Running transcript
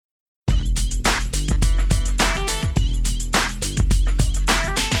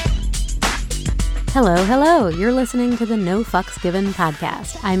Hello. You're listening to the No Fucks Given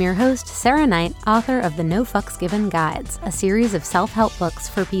podcast. I'm your host, Sarah Knight, author of the No Fucks Given Guides, a series of self-help books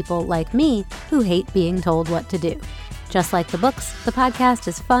for people like me who hate being told what to do. Just like the books, the podcast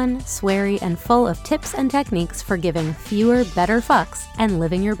is fun, sweary, and full of tips and techniques for giving fewer, better fucks and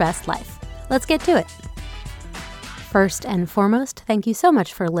living your best life. Let's get to it. First and foremost, thank you so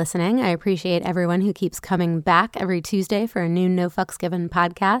much for listening. I appreciate everyone who keeps coming back every Tuesday for a new No Fucks Given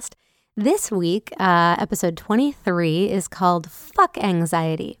podcast. This week, episode 23 is called Fuck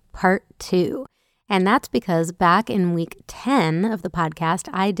Anxiety, Part 2. And that's because back in week 10 of the podcast,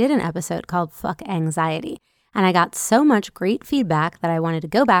 I did an episode called Fuck Anxiety. And I got so much great feedback that I wanted to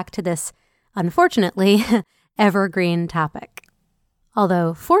go back to this, unfortunately, evergreen topic.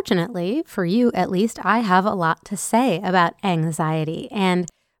 Although, fortunately, for you at least, I have a lot to say about anxiety. And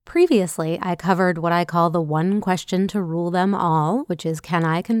previously, I covered what I call the one question to rule them all, which is, can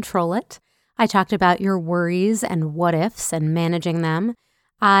I control it? I talked about your worries and what-ifs and managing them.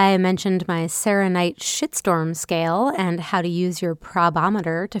 I mentioned my Sarah Knight shitstorm scale and how to use your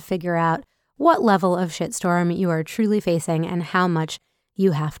probometer to figure out what level of shitstorm you are truly facing and how much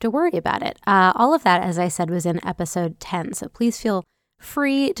you have to worry about it. All of that, as I said, was in episode 10, so please feel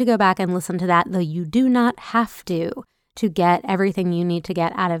free to go back and listen to that, though you do not have to get everything you need to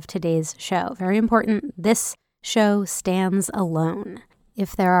get out of today's show. Very important, this show stands alone.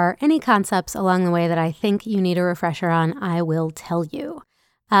 If there are any concepts along the way that I think you need a refresher on, I will tell you.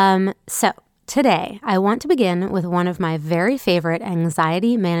 So today, I want to begin with one of my very favorite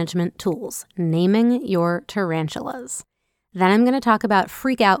anxiety management tools, naming your tarantulas. Then I'm going to talk about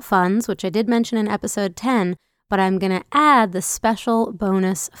freak out funds, which I did mention in episode 10, but I'm going to add the special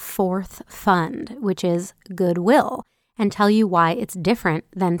bonus fourth fund, which is goodwill, and tell you why it's different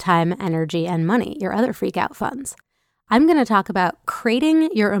than time, energy, and money, your other freak out funds. I'm going to talk about crating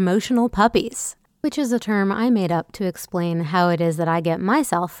your emotional puppies, which is a term I made up to explain how it is that I get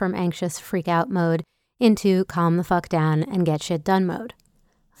myself from anxious freak out mode into calm the fuck down and get shit done mode.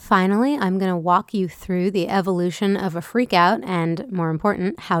 Finally, I'm going to walk you through the evolution of a freak out and, more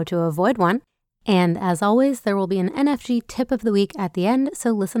important, how to avoid one. And as always, there will be an NFG tip of the week at the end, so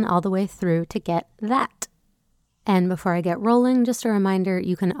listen all the way through to get that. And before I get rolling, just a reminder,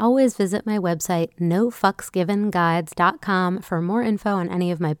 you can always visit my website, nofucksgivenguides.com, for more info on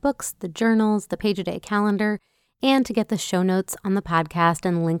any of my books, the journals, the page-a-day calendar, and to get the show notes on the podcast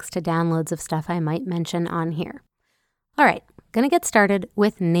and links to downloads of stuff I might mention on here. All right, gonna get started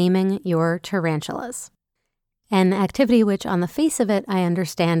with naming your tarantulas. An activity which, on the face of it, I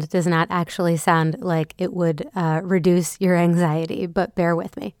understand does not actually sound like it would reduce your anxiety, but bear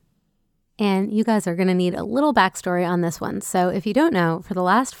with me. And you guys are going to need a little backstory on this one. So if you don't know, for the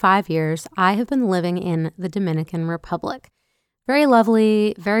last 5 years, I have been living in the Dominican Republic. Very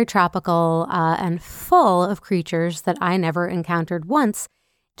lovely, very tropical, and full of creatures that I never encountered once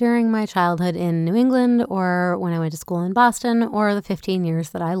during my childhood in New England or when I went to school in Boston or the 15 years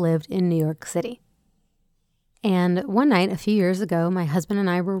that I lived in New York City. And one night, a few years ago, my husband and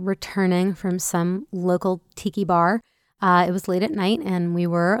I were returning from some local tiki bar. It was late at night and we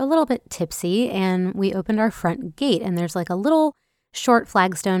were a little bit tipsy, and we opened our front gate, and there's like a little short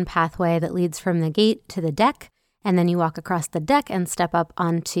flagstone pathway that leads from the gate to the deck, and then you walk across the deck and step up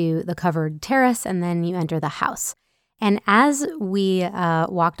onto the covered terrace, and then you enter the house. And as we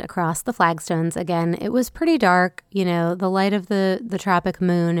walked across the flagstones, again, it was pretty dark. You know, the light of the tropic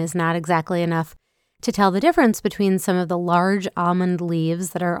moon is not exactly enough to tell the difference between some of the large almond leaves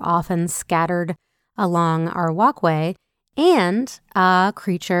that are often scattered along our walkway and a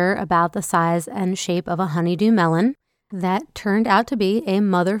creature about the size and shape of a honeydew melon that turned out to be a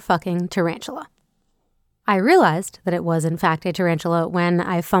motherfucking tarantula. I realized that it was in fact a tarantula when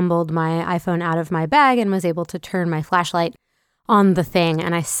I fumbled my iPhone out of my bag and was able to turn my flashlight on the thing,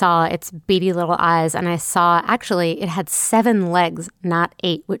 and I saw its beady little eyes, and I saw actually it had 7 legs, not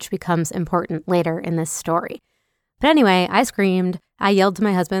 8, which becomes important later in this story. But anyway, I screamed, I yelled to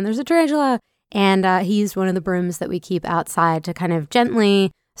my husband, "There's a tarantula!" And he used one of the brooms that we keep outside to kind of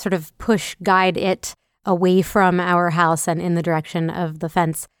gently sort of guide it away from our house and in the direction of the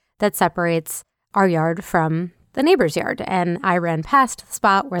fence that separates our yard from the neighbor's yard. And I ran past the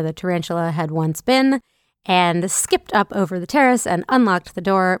spot where the tarantula had once been and skipped up over the terrace and unlocked the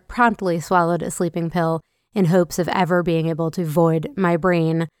door, promptly swallowed a sleeping pill in hopes of ever being able to void my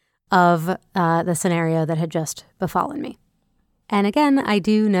brain of the scenario that had just befallen me. And again, I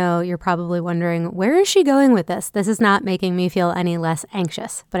do know you're probably wondering, where is she going with this? This is not making me feel any less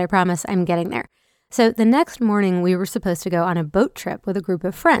anxious, but I promise I'm getting there. So the next morning, we were supposed to go on a boat trip with a group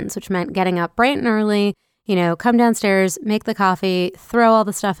of friends, which meant getting up bright and early, come downstairs, make the coffee, throw all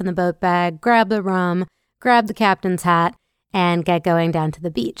the stuff in the boat bag, grab the rum, grab the captain's hat, and get going down to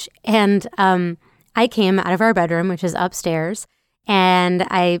the beach. And I came out of our bedroom, which is upstairs, and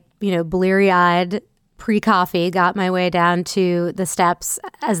I, bleary-eyed, pre-coffee, got my way down to the steps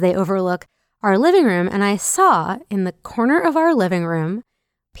as they overlook our living room, and I saw in the corner of our living room,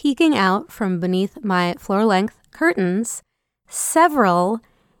 peeking out from beneath my floor-length curtains, several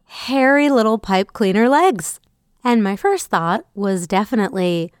hairy little pipe cleaner legs. And my first thought was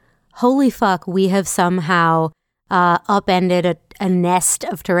definitely, holy fuck, we have somehow upended a nest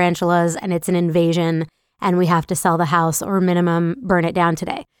of tarantulas and it's an invasion and we have to sell the house or minimum burn it down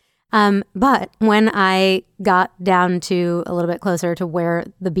today. But when I got down to a little bit closer to where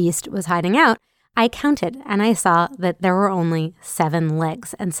the beast was hiding out, I counted and I saw that there were only 7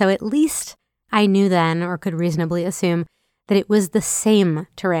 legs. And so at least I knew then, or could reasonably assume, that it was the same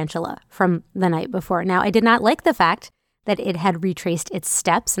tarantula from the night before. Now, I did not like the fact that it had retraced its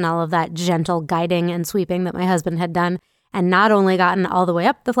steps and all of that gentle guiding and sweeping that my husband had done, and not only gotten all the way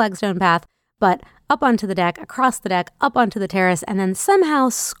up the flagstone path, but up onto the deck, across the deck, up onto the terrace, and then somehow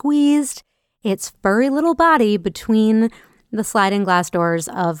squeezed its furry little body between the sliding glass doors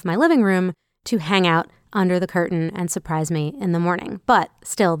of my living room to hang out under the curtain and surprise me in the morning. But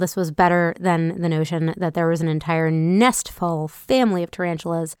still, this was better than the notion that there was an entire nestful family of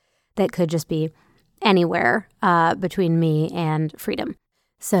tarantulas that could just be anywhere between me and freedom.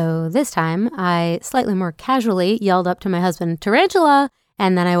 So this time, I slightly more casually yelled up to my husband, "Tarantula!"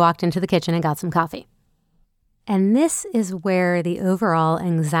 and then I walked into the kitchen and got some coffee. And this is where the overall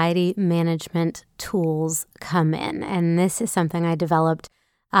anxiety management tools come in. And this is something I developed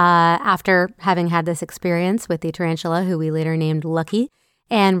after having had this experience with the tarantula, who we later named Lucky,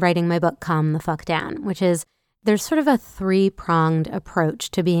 and writing my book, Calm the Fuck Down, which is, there's sort of a 3-pronged approach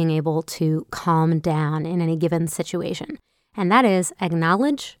to being able to calm down in any given situation. And that is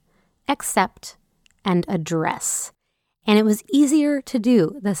acknowledge, accept, and address. And it was easier to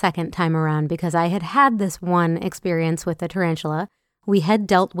do the second time around because I had had this one experience with the tarantula. We had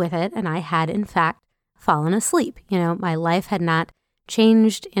dealt with it, and I had, in fact, fallen asleep. My life had not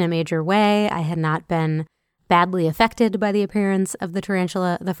changed in a major way. I had not been badly affected by the appearance of the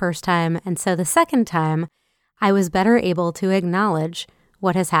tarantula the first time. And so the second time, I was better able to acknowledge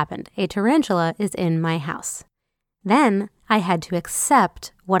what has happened. A tarantula is in my house. Then I had to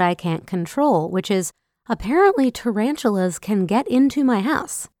accept what I can't control, which is apparently tarantulas can get into my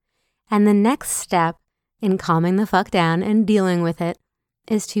house. And the next step in calming the fuck down and dealing with it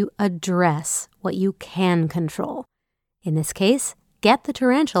is to address what you can control. In this case, get the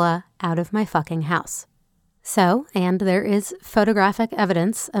tarantula out of my fucking house. So, and there is photographic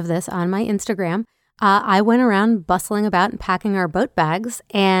evidence of this on my Instagram, I went around bustling about and packing our boat bags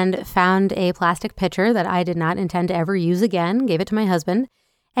and found a plastic pitcher that I did not intend to ever use again, gave it to my husband,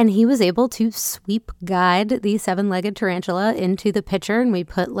 and he was able to sweep guide the 7-legged tarantula into the pitcher, and we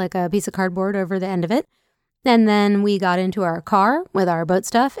put like a piece of cardboard over the end of it. And then we got into our car with our boat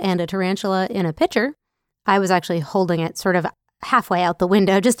stuff and a tarantula in a pitcher. I was actually holding it sort of halfway out the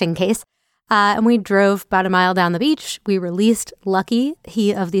window just in case. And we drove about a mile down the beach. We released Lucky,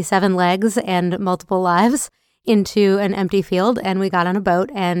 he of the 7 legs and multiple lives, into an empty field, and we got on a boat.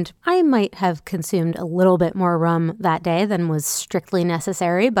 And I might have consumed a little bit more rum that day than was strictly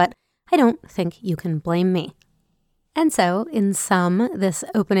necessary, but I don't think you can blame me. And so, in sum, this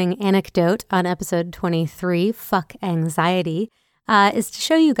opening anecdote on episode 23, Fuck Anxiety, is to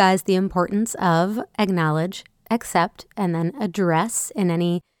show you guys the importance of acknowledge, accept, and then address in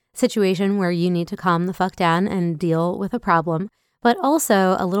any situation where you need to calm the fuck down and deal with a problem, but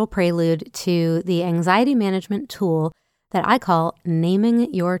also a little prelude to the anxiety management tool that I call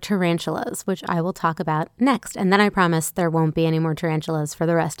naming your tarantulas, which I will talk about next. And then I promise there won't be any more tarantulas for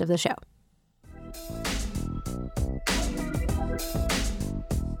the rest of the show.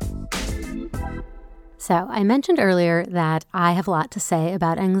 So I mentioned earlier that I have a lot to say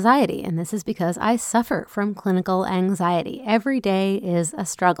about anxiety, and this is because I suffer from clinical anxiety. Every day is a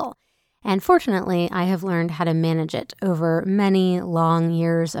struggle. And fortunately, I have learned how to manage it over many long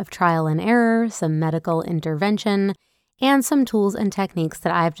years of trial and error, some medical intervention, and some tools and techniques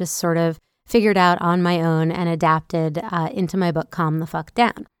that I've just sort of figured out on my own and adapted into my book, Calm the Fuck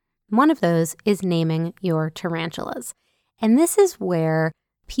Down. One of those is naming your tarantulas. And this is where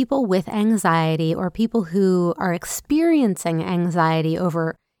people with anxiety or people who are experiencing anxiety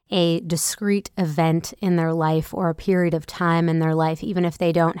over a discrete event in their life or a period of time in their life, even if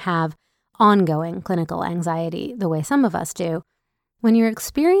they don't have ongoing clinical anxiety the way some of us do, when you're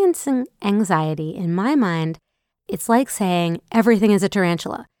experiencing anxiety, in my mind, it's like saying everything is a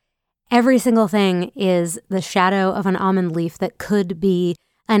tarantula. Every single thing is the shadow of an almond leaf that could be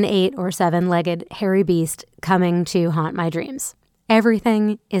an 8 or 7-legged hairy beast coming to haunt my dreams.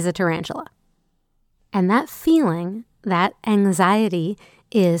 Everything is a tarantula. And that feeling, that anxiety,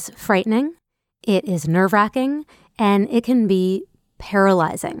 is frightening, it is nerve-wracking, and it can be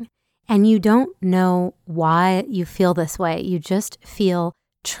paralyzing. And you don't know why you feel this way. You just feel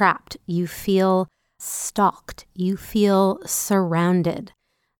trapped. You feel stalked. You feel surrounded.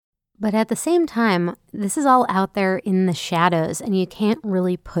 But at the same time, this is all out there in the shadows, and you can't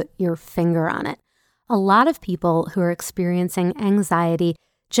really put your finger on it. A lot of people who are experiencing anxiety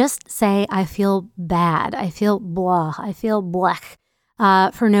just say, I feel bad, I feel blah, I feel blech,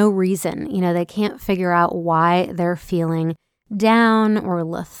 for no reason. They can't figure out why they're feeling down or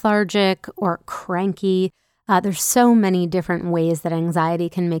lethargic or cranky. There's so many different ways that anxiety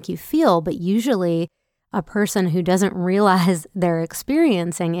can make you feel, but usually a person who doesn't realize they're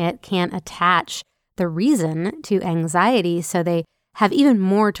experiencing it can't attach the reason to anxiety, so they have even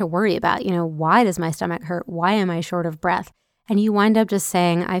more to worry about. Why does my stomach hurt? Why am I short of breath? And you wind up just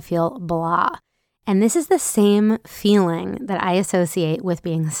saying, I feel blah. And this is the same feeling that I associate with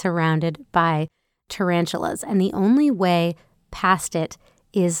being surrounded by tarantulas. And the only way past it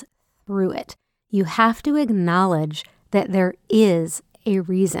is through it. You have to acknowledge that there is a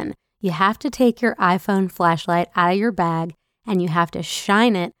reason. You have to take your iPhone flashlight out of your bag and you have to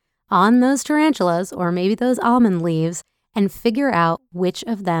shine it on those tarantulas or maybe those almond leaves and figure out which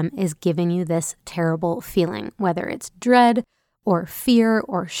of them is giving you this terrible feeling, whether it's dread or fear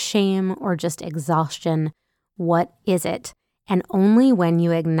or shame or just exhaustion. What is it? And only when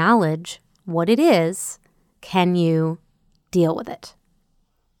you acknowledge what it is can you deal with it.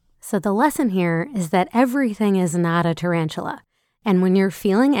 So the lesson here is that everything is not a tarantula. And when you're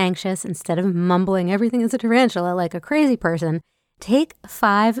feeling anxious, instead of mumbling everything is a tarantula like a crazy person, take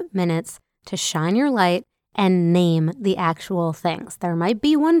 5 minutes to shine your light and name the actual things. There might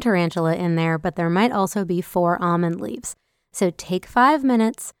be one tarantula in there, but there might also be 4 almond leaves. So take 5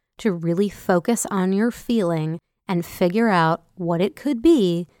 minutes to really focus on your feeling and figure out what it could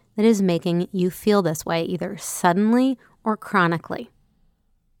be that is making you feel this way, either suddenly or chronically.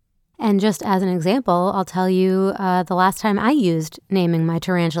 And just as an example, I'll tell you the last time I used naming my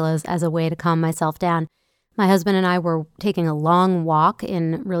tarantulas as a way to calm myself down. My husband and I were taking a long walk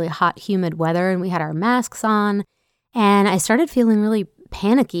in really hot, humid weather, and we had our masks on. And I started feeling really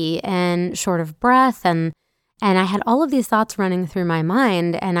panicky and short of breath. And I had all of these thoughts running through my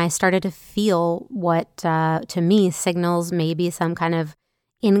mind. And I started to feel what, to me, signals maybe some kind of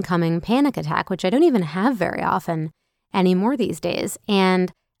incoming panic attack, which I don't even have very often anymore these days.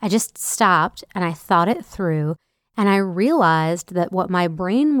 And I just stopped and I thought it through, and I realized that what my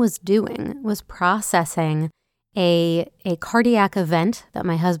brain was doing was processing a cardiac event that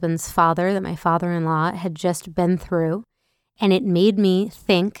my husband's father, that my father-in-law had just been through. And it made me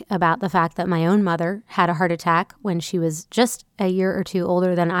think about the fact that my own mother had a heart attack when she was just a year or two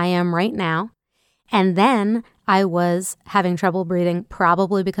older than I am right now. And then I was having trouble breathing,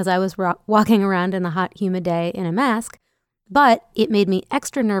 probably because I was walking around in the hot, humid day in a mask. But it made me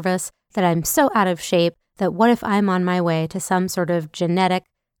extra nervous that I'm so out of shape that what if I'm on my way to some sort of genetic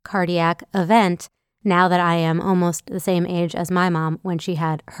cardiac event now that I am almost the same age as my mom when she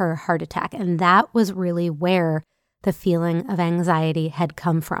had her heart attack. And that was really where the feeling of anxiety had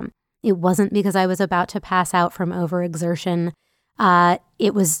come from. It wasn't because I was about to pass out from overexertion.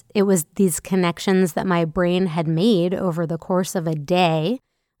 It was these connections that my brain had made over the course of a day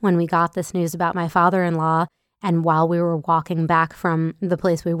when we got this news about my father-in-law. And while we were walking back from the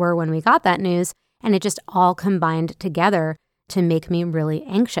place we were when we got that news, and it just all combined together to make me really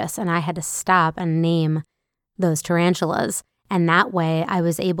anxious. And I had to stop and name those tarantulas. And that way I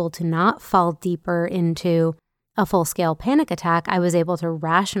was able to not fall deeper into a full-scale panic attack. I was able to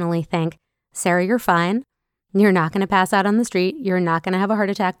rationally think, Sarah, you're fine. You're not going to pass out on the street. You're not going to have a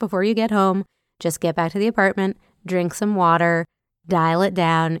heart attack before you get home. Just get back to the apartment, drink some water, dial it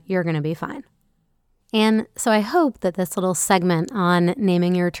down. You're going to be fine. And so I hope that this little segment on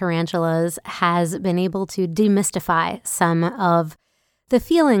naming your tarantulas has been able to demystify some of the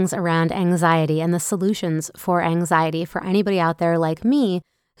feelings around anxiety and the solutions for anxiety for anybody out there like me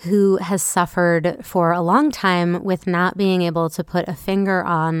who has suffered for a long time with not being able to put a finger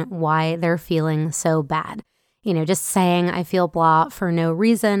on why they're feeling so bad. Just saying I feel blah for no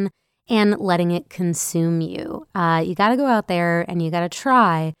reason and letting it consume you. You got to go out there and you got to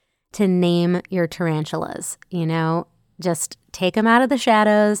try to name your tarantulas, just take them out of the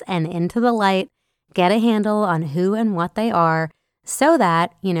shadows and into the light, get a handle on who and what they are so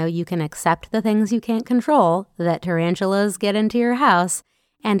that, you can accept the things you can't control, that tarantulas get into your house,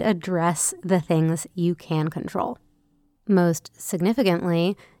 and address the things you can control. Most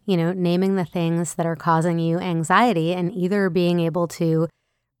significantly, naming the things that are causing you anxiety and either being able to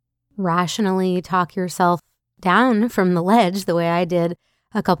rationally talk yourself down from the ledge the way I did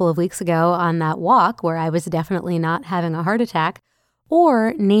a couple of weeks ago on that walk where I was definitely not having a heart attack,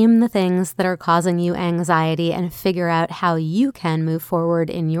 or name the things that are causing you anxiety and figure out how you can move forward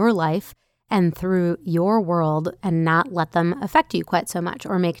in your life and through your world and not let them affect you quite so much,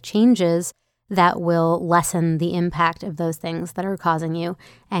 or make changes that will lessen the impact of those things that are causing you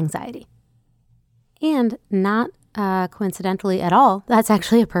anxiety. And not coincidentally at all, that's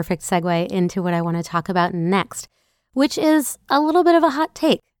actually a perfect segue into what I want to talk about next, which is a little bit of a hot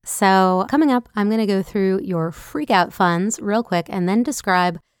take. So coming up, I'm going to go through your freak out funds real quick and then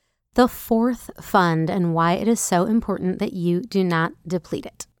describe the fourth fund and why it is so important that you do not deplete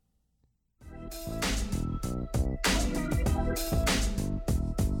it.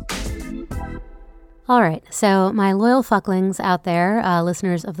 All right, so my loyal fucklings out there,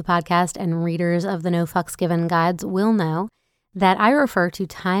 listeners of the podcast and readers of the No Fucks Given guides will know that I refer to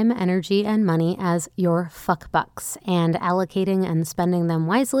time, energy, and money as your fuck bucks, and allocating and spending them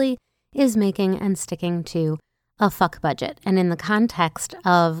wisely is making and sticking to a fuck budget. And in the context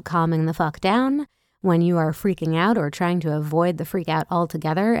of calming the fuck down, when you are freaking out or trying to avoid the freak out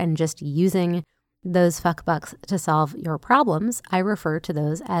altogether and just using those fuck bucks to solve your problems, I refer to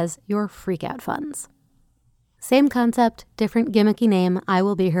those as your freak out funds. Same concept, different gimmicky name. I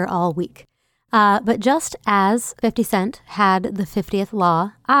will be here all week. But just as 50 Cent had the 50th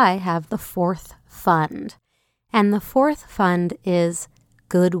law, I have the fourth fund. And the fourth fund is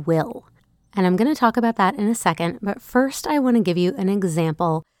goodwill. And I'm going to talk about that in a second. But first, I want to give you an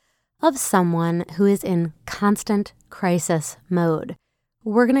example of someone who is in constant crisis mode.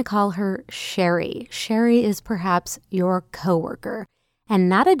 We're going to call her Sherry. Sherry is perhaps your coworker. And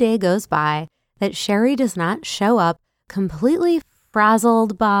not a day goes by that Sherry does not show up completely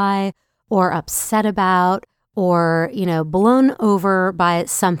frazzled by or upset about or, blown over by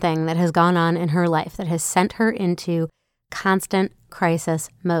something that has gone on in her life that has sent her into constant crisis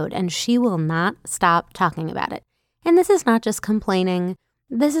mode. And she will not stop talking about it. And this is not just complaining.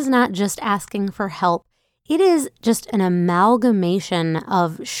 This is not just asking for help. It is just an amalgamation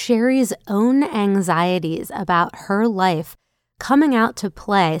of Sherry's own anxieties about her life coming out to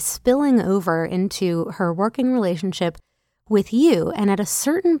play, spilling over into her working relationship with you. And at a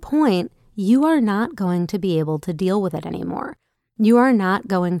certain point, you are not going to be able to deal with it anymore. You are not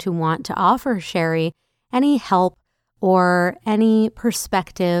going to want to offer Sherry any help or any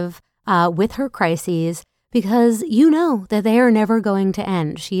perspective with her crises because you know that they are never going to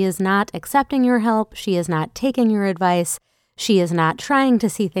end. She is not accepting your help. She is not taking your advice. She is not trying to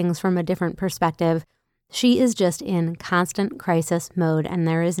see things from a different perspective. She is just in constant crisis mode, and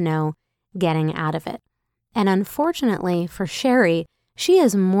there is no getting out of it. And unfortunately for Sherry, she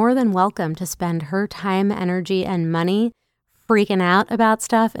is more than welcome to spend her time, energy, and money freaking out about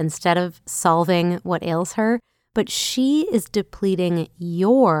stuff instead of solving what ails her. But she is depleting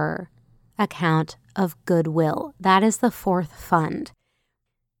your account of goodwill. That is the fourth fund.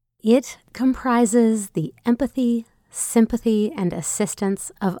 It comprises the empathy, sympathy, and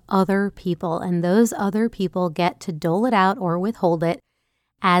assistance of other people, and those other people get to dole it out or withhold it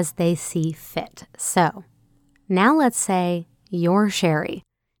as they see fit. So now let's say you're Sherry.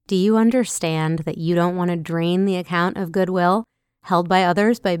 Do you understand that you don't want to drain the account of goodwill held by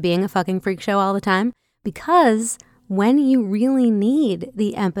others by being a fucking freak show all the time? Because when you really need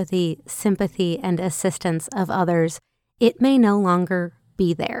the empathy, sympathy, and assistance of others, it may no longer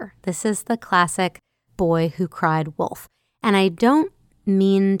be there. This is the classic boy who cried wolf. And I don't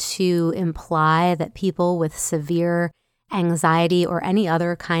mean to imply that people with severe anxiety or any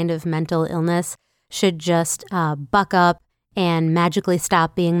other kind of mental illness should just buck up and magically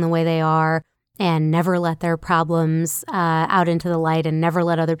stop being the way they are and never let their problems out into the light and never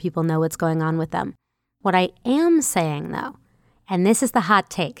let other people know what's going on with them. What I am saying, though, and this is the hot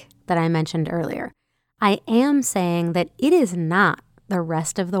take that I mentioned earlier, I am saying that it is not the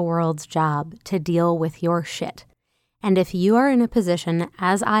rest of the world's job to deal with your shit. And if you are in a position,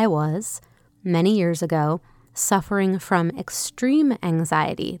 as I was many years ago, suffering from extreme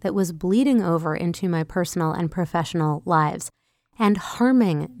anxiety that was bleeding over into my personal and professional lives and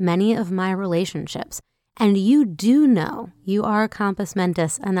harming many of my relationships, and you do know, you are compos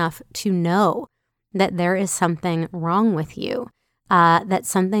mentis enough to know that there is something wrong with you, that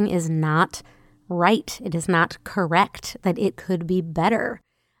something is not right, it is not correct, that it could be better,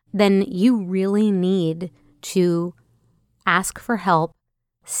 then you really need to ask for help,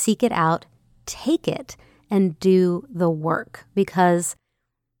 seek it out, take it, and do the work. Because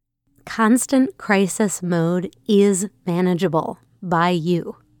constant crisis mode is manageable by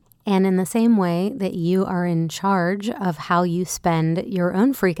you. And in the same way that you are in charge of how you spend your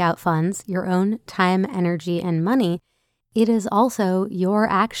own freakout funds, your own time, energy, and money, it is also your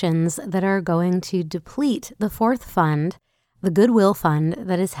actions that are going to deplete the fourth fund, the goodwill fund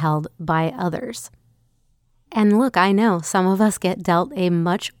that is held by others. And look, I know some of us get dealt a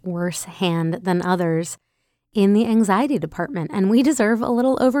much worse hand than others in the anxiety department, and we deserve a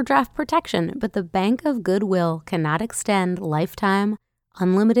little overdraft protection, but the bank of goodwill cannot extend lifetime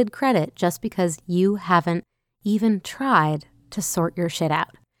unlimited credit just because you haven't even tried to sort your shit out.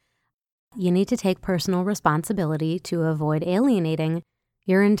 You need to take personal responsibility to avoid alienating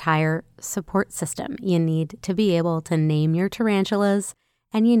your entire support system. You need to be able to name your tarantulas,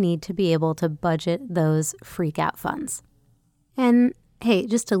 and you need to be able to budget those freak out funds. And hey,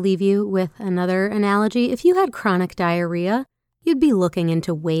 just to leave you with another analogy, if you had chronic diarrhea, you'd be looking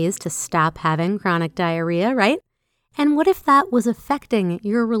into ways to stop having chronic diarrhea, right? And what if that was affecting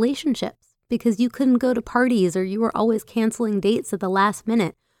your relationships because you couldn't go to parties, or you were always canceling dates at the last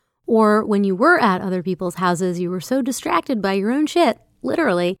minute? Or when you were at other people's houses, you were so distracted by your own shit,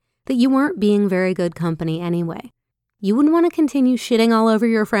 literally, that you weren't being very good company anyway. You wouldn't want to continue shitting all over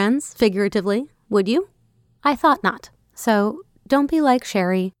your friends, figuratively, would you? I thought not. So don't be like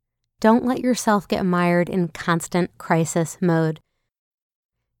Sherry. Don't let yourself get mired in constant crisis mode.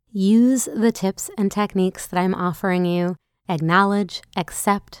 Use the tips and techniques that I'm offering you. Acknowledge,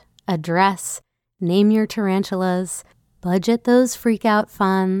 accept, address, name your tarantulas, budget those freak out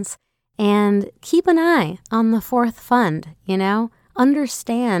funds, and keep an eye on the fourth fund,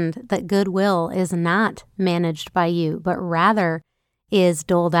 Understand that goodwill is not managed by you, but rather is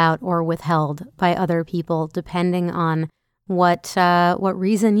doled out or withheld by other people, depending on what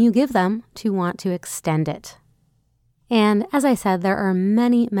reason you give them to want to extend it. And as I said, there are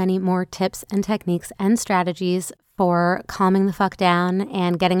many, many more tips and techniques and strategies for calming the fuck down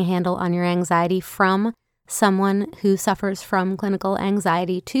and getting a handle on your anxiety from someone who suffers from clinical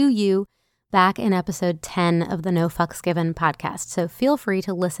anxiety to you back in episode 10 of the No Fucks Given podcast. So feel free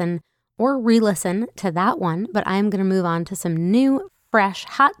to listen or re-listen to that one, but I'm going to move on to some new, fresh,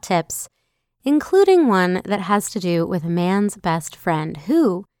 hot tips, including one that has to do with man's best friend,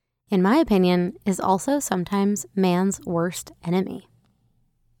 who, in my opinion, is also sometimes man's worst enemy.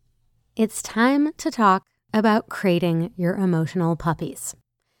 It's time to talk about crating your emotional puppies.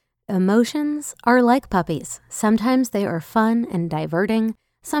 Emotions are like puppies. Sometimes they are fun and diverting.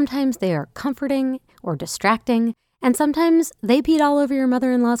 Sometimes they are comforting or distracting. And sometimes they peed all over your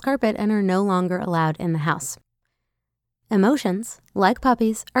mother-in-law's carpet and are no longer allowed in the house. Emotions, like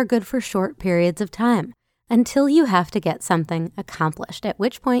puppies, are good for short periods of time, until you have to get something accomplished, at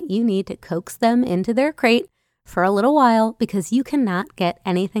which point you need to coax them into their crate for a little while because you cannot get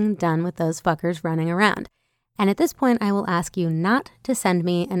anything done with those fuckers running around. And at this point, I will ask you not to send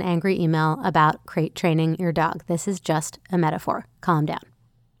me an angry email about crate training your dog. This is just a metaphor. Calm down.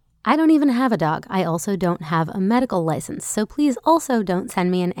 I don't even have a dog. I also don't have a medical license. So please also don't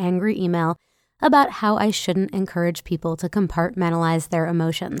send me an angry email about how I shouldn't encourage people to compartmentalize their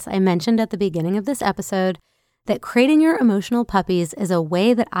emotions. I mentioned at the beginning of this episode that crating your emotional puppies is a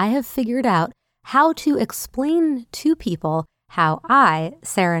way that I have figured out how to explain to people how I,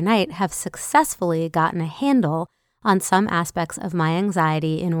 Sarah Knight, have successfully gotten a handle on some aspects of my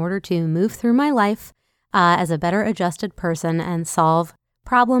anxiety in order to move through my life as a better adjusted person and solve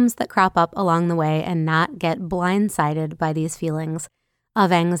problems that crop up along the way and not get blindsided by these feelings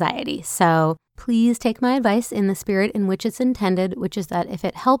of anxiety. So please take my advice in the spirit in which it's intended, which is that if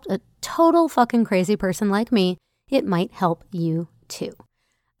it helped a total fucking crazy person like me, it might help you too.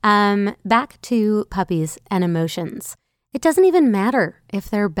 Back to puppies and emotions. It doesn't even matter if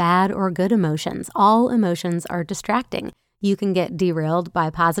they're bad or good emotions. All emotions are distracting. You can get derailed by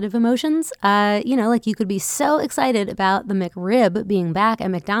positive emotions. Like you could be so excited about the McRib being back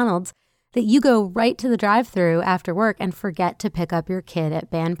at McDonald's that you go right to the drive-thru after work and forget to pick up your kid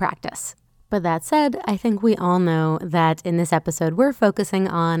at band practice. But that said, I think we all know that in this episode, we're focusing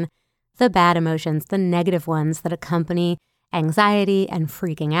on the bad emotions, the negative ones that accompany anxiety and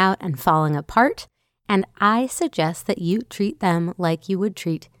freaking out and falling apart. And I suggest that you treat them like you would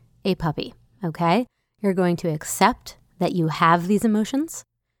treat a puppy, okay? You're going to accept that you have these emotions.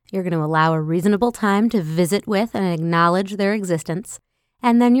 You're going to allow a reasonable time to visit with and acknowledge their existence.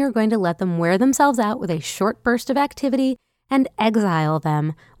 And then you're going to let them wear themselves out with a short burst of activity and exile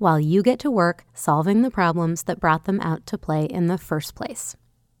them while you get to work solving the problems that brought them out to play in the first place.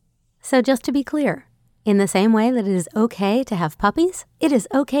 So just to be clear, in the same way that it is okay to have puppies, it is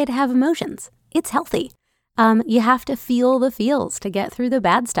okay to have emotions. It's healthy. You have to feel the feels to get through the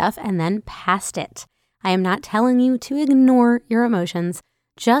bad stuff and then past it. I am not telling you to ignore your emotions,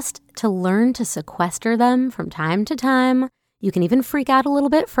 just to learn to sequester them from time to time. You can even freak out a little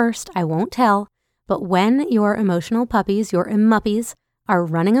bit first, I won't tell. But when your emotional puppies, your emuppies, are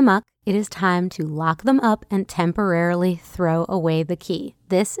running amok, it is time to lock them up and temporarily throw away the key.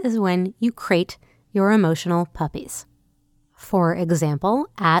 This is when you crate your emotional puppies. For example,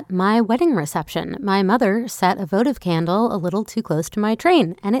 at my wedding reception, my mother set a votive candle a little too close to my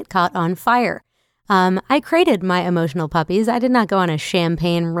train and it caught on fire. I crated my emotional puppies. I did not go on a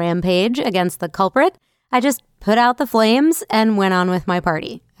champagne rampage against the culprit. I just put out the flames and went on with my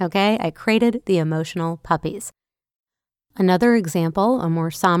party, okay? I crated the emotional puppies. Another example, a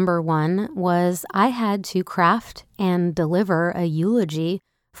more somber one, was I had to craft and deliver a eulogy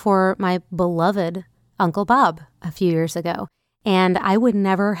for my beloved Uncle Bob a few years ago. And I would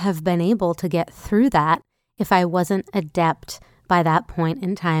never have been able to get through that if I wasn't adept by that point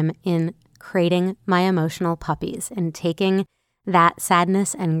in time in crating my emotional puppies and taking that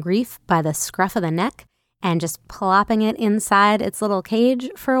sadness and grief by the scruff of the neck and just plopping it inside its little cage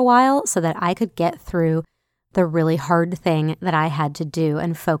for a while so that I could get through the really hard thing that I had to do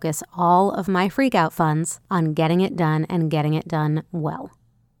and focus all of my freak out funds on getting it done and getting it done well.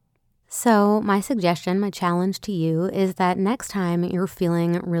 So my suggestion, my challenge to you is that next time you're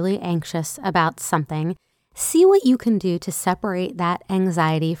feeling really anxious about something, see what you can do to separate that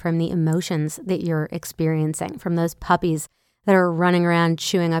anxiety from the emotions that you're experiencing, from those puppies that are running around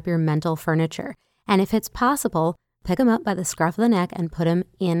chewing up your mental furniture. And if it's possible, pick them up by the scruff of the neck and put them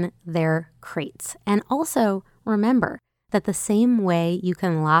in their crates. And also remember that the same way you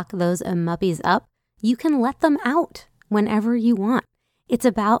can lock those muppies up, you can let them out whenever you want. It's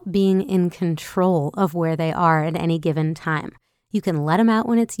about being in control of where they are at any given time. You can let them out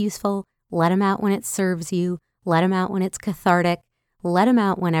when it's useful, let them out when it serves you, let them out when it's cathartic, let them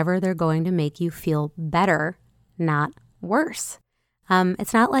out whenever they're going to make you feel better, not worse.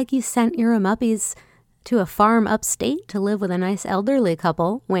 It's not like you sent your muppies to a farm upstate to live with a nice elderly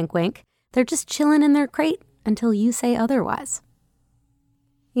couple, wink, wink. They're just chilling in their crate until you say otherwise.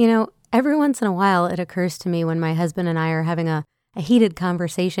 You know, every once in a while, it occurs to me when my husband and I are having a heated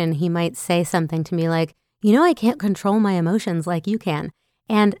conversation, he might say something to me like, you know, I can't control my emotions like you can.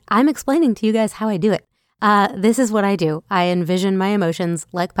 And I'm explaining to you guys how I do it. This is what I do. I envision my emotions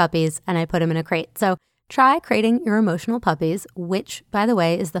like puppies and I put them in a crate. So try crating your emotional puppies, which, by the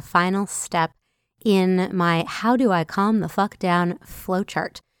way, is the final step in my How Do I Calm the Fuck Down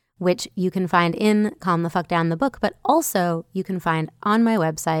flowchart, which you can find in Calm the Fuck Down the book, but also you can find on my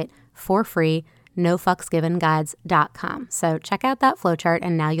website for free, nofucksgivenguides.com. So check out that flowchart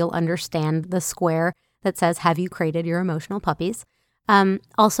and now you'll understand the square that says, have you crated your emotional puppies?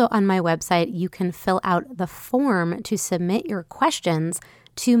 Also on my website, you can fill out the form to submit your questions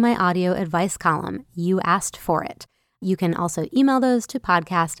to my audio advice column. You asked for it. You can also email those to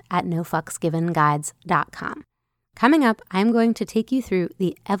podcast@nofucksgivenguides.com. Coming up, I'm going to take you through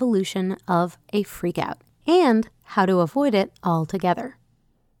the evolution of a freakout and how to avoid it altogether.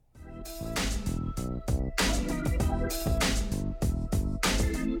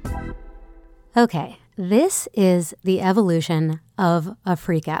 Okay, this is the evolution of a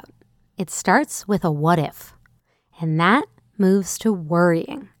freakout. It starts with a what if, and that moves to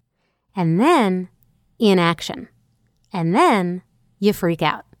worrying, and then inaction, and then you freak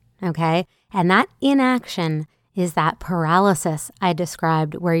out, okay? And that inaction is that paralysis I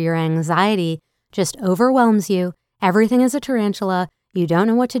described where your anxiety just overwhelms you. Everything is a tarantula. You don't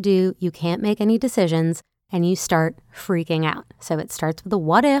know what to do. You can't make any decisions, and you start freaking out. So it starts with a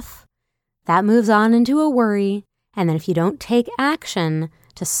what if, that moves on into a worry, and then if you don't take action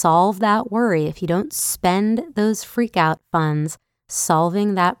to solve that worry, if you don't spend those freak out funds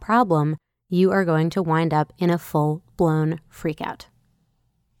solving that problem, you are going to wind up in a full-blown freak out.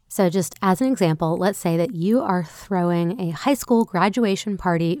 So just as an example, let's say that you are throwing a high school graduation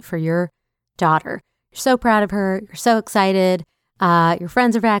party for your daughter. You're so proud of her. You're so excited. Your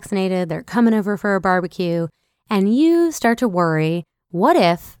friends are vaccinated. They're coming over for a barbecue. And you start to worry, what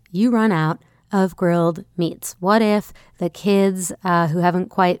if you run out of grilled meats? What if the kids who haven't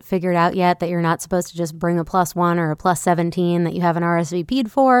quite figured out yet that you're not supposed to just bring a +1 or a +17 that you haven't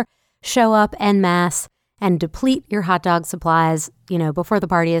RSVP'd for show up en masse and deplete your hot dog supplies, before the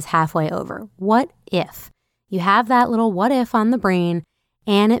party is halfway over? What if? You have that little what if on the brain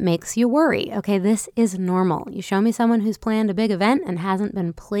and it makes you worry. Okay, this is normal. You show me someone who's planned a big event and hasn't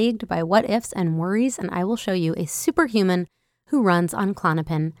been plagued by what ifs and worries, and I will show you a superhuman who runs on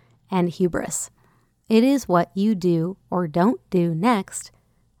Klonopin and hubris. It is what you do or don't do next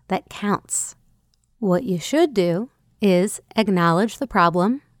that counts. What you should do is acknowledge the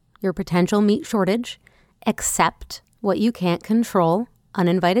problem, your potential meat shortage, accept what you can't control,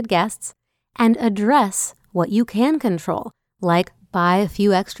 uninvited guests, and address what you can control, like buy a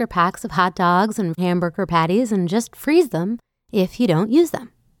few extra packs of hot dogs and hamburger patties and just freeze them if you don't use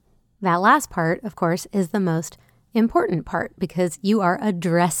them. That last part, of course, is the most important part because you are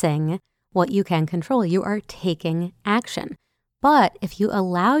addressing what you can control. You are taking action. But if you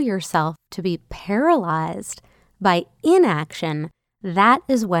allow yourself to be paralyzed by inaction, that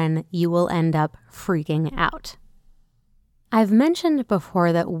is when you will end up freaking out. I've mentioned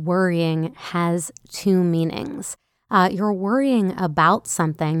before that worrying has two meanings. You're worrying about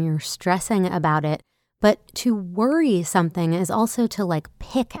something, you're stressing about it, but to worry something is also to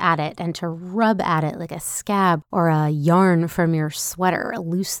pick at it and to rub at it like a scab or a yarn from your sweater, a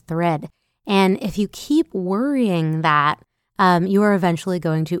loose thread. And if you keep worrying that, you are eventually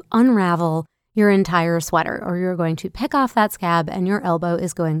going to unravel your entire sweater, or you're going to pick off that scab and your elbow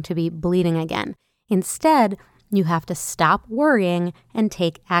is going to be bleeding again. Instead, you have to stop worrying and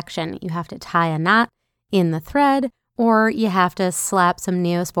take action. You have to tie a knot in the thread, or you have to slap some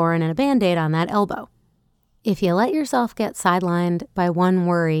Neosporin and a Band-Aid on that elbow. If you let yourself get sidelined by one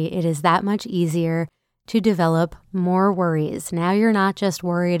worry, it is that much easier to develop more worries. Now you're not just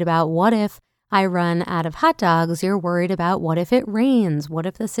worried about what if I run out of hot dogs, you're worried about what if it rains? What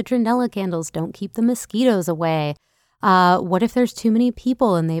if the citronella candles don't keep the mosquitoes away? What if there's too many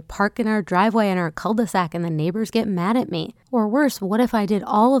people and they park in our driveway in our cul-de-sac and the neighbors get mad at me? Or worse, what if I did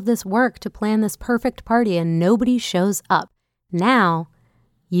all of this work to plan this perfect party and nobody shows up? Now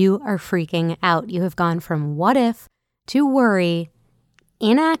you are freaking out. You have gone from what if to worry,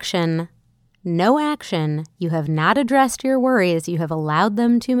 inaction, no action. You have not addressed your worries. You have allowed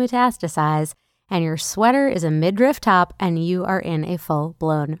them to metastasize, and your sweater is a midriff top and you are in a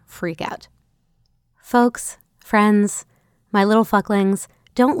full-blown freakout. Folks, friends, my little fucklings,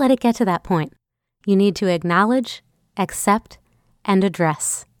 don't let it get to that point. You need to acknowledge, accept, and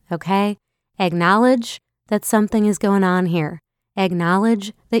address, okay? Acknowledge that something is going on here.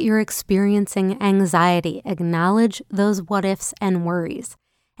 Acknowledge that you're experiencing anxiety. Acknowledge those what-ifs and worries.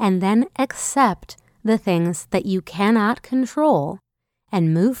 And then accept the things that you cannot control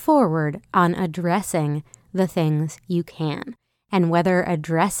and move forward on addressing the things you can. And whether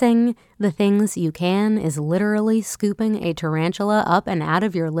addressing the things you can is literally scooping a tarantula up and out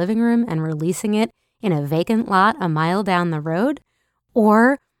of your living room and releasing it in a vacant lot a mile down the road,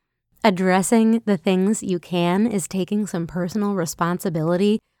 or addressing the things you can is taking some personal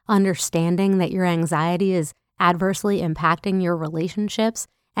responsibility, understanding that your anxiety is adversely impacting your relationships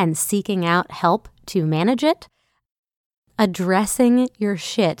and seeking out help to manage it, addressing your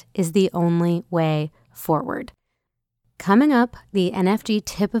shit is the only way forward. Coming up, the NFG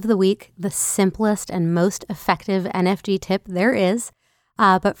tip of the week, the simplest and most effective NFG tip there is.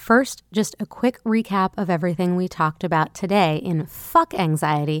 But first, just a quick recap of everything we talked about today in Fuck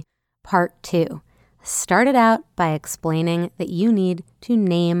Anxiety, Part 2. Started out by explaining that you need to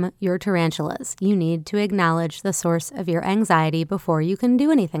name your tarantulas. You need to acknowledge the source of your anxiety before you can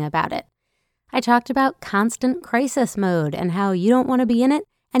do anything about it. I talked about constant crisis mode and how you don't want to be in it,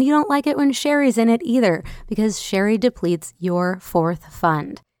 and you don't like it when Sherry's in it either, because Sherry depletes your fourth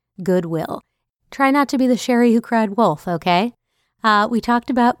fund, goodwill. Try not to be the Sherry who cried wolf, okay? We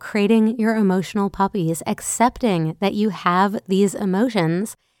talked about creating your emotional puppies, accepting that you have these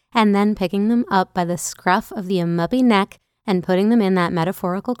emotions, and then picking them up by the scruff of the muppy neck and putting them in that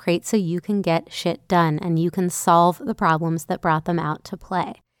metaphorical crate so you can get shit done and you can solve the problems that brought them out to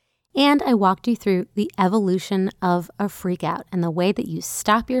play. And I walked you through the evolution of a freak out, and the way that you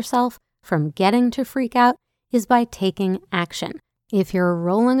stop yourself from getting to freak out is by taking action. If you're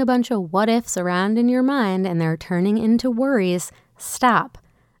rolling a bunch of what ifs around in your mind and they're turning into worries, stop,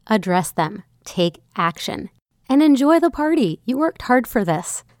 address them, take action, and enjoy the party. You worked hard for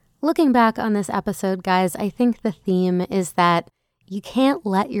this. Looking back on this episode, guys, I think the theme is that you can't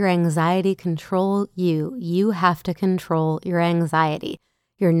let your anxiety control you. You have to control your anxiety.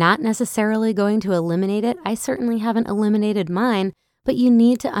 You're not necessarily going to eliminate it. I certainly haven't eliminated mine, but you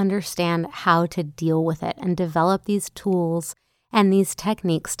need to understand how to deal with it and develop these tools and these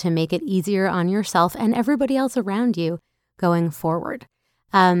techniques to make it easier on yourself and everybody else around you going forward.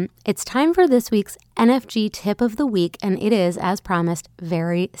 It's time for this week's NFG tip of the week, and it is, as promised,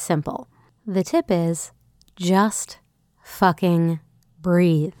 very simple. The tip is just fucking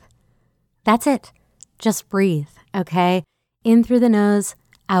breathe. That's it. Just breathe, okay? In through the nose,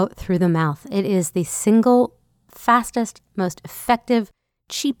 out through the mouth. It is the single fastest, most effective,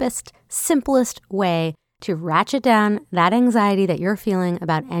 cheapest, simplest way to ratchet down that anxiety that you're feeling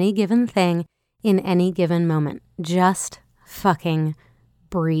about any given thing in any given moment. Just fucking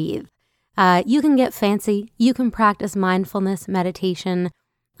breathe. You can get fancy. You can practice mindfulness meditation.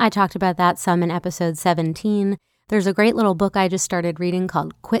 I talked about that some in episode 17. There's a great little book I just started reading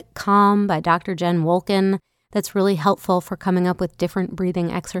called Quick Calm by Dr. Jen Wolkin that's really helpful for coming up with different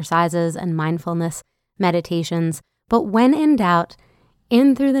breathing exercises and mindfulness meditations. But when in doubt,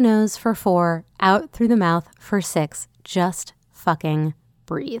 in through the nose for 4, out through the mouth for 6. Just fucking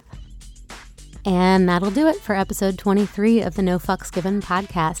breathe. And that'll do it for episode 23 of the No Fucks Given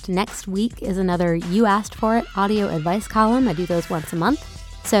podcast. Next week is another You Asked For It audio advice column. I do those once a month.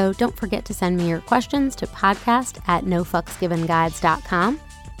 So don't forget to send me your questions to podcast@nofucksgivenguides.com.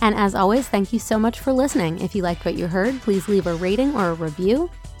 And as always, thank you so much for listening. If you liked what you heard, please leave a rating or a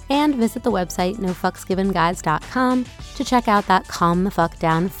review. And visit the website nofucksgivenguides.com to check out that calm the fuck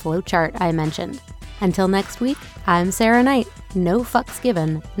down flowchart I mentioned. Until next week, I'm Sarah Knight. No fucks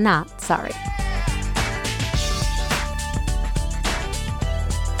given, not sorry.